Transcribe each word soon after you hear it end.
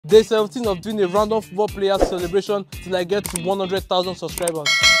Day 17 of doing a random football player celebration till I get to 100,000 subscribers.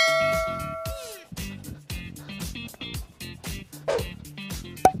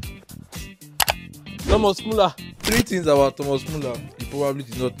 Thomas Muller. 3 things about Thomas Muller you probably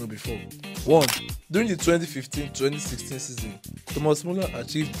did not know before. 1. During the 2015-2016 season, Thomas Muller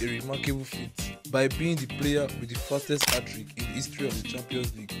achieved a remarkable feat by being the player with the fastest hat-trick in the history of the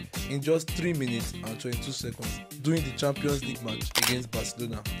Champions League in just 3 minutes and 22 seconds during the Champions League match against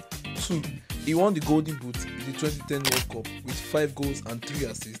Barcelona. 2. He won the Golden Boot in the 2010 World Cup with 5 goals and 3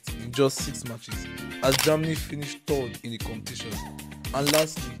 assists in just 6 matches as Germany finished third in the competition. And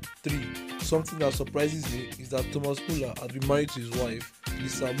lastly, 3. Something that surprises me is that Thomas Muller has been married to his wife,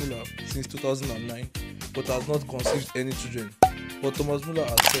 Lisa Muller, since 2009 but has not conceived any children. But Thomas Muller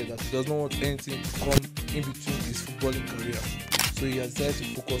has said that he does not want anything to come in between his footballing career, so he has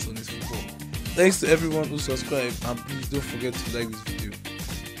decided to focus on his football. Thanks to everyone who subscribed, and please don't forget to like this video.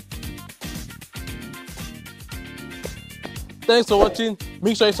 Thanks for watching.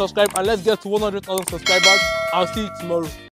 Make sure you subscribe and let's get to 100,000 subscribers. I'll see you tomorrow.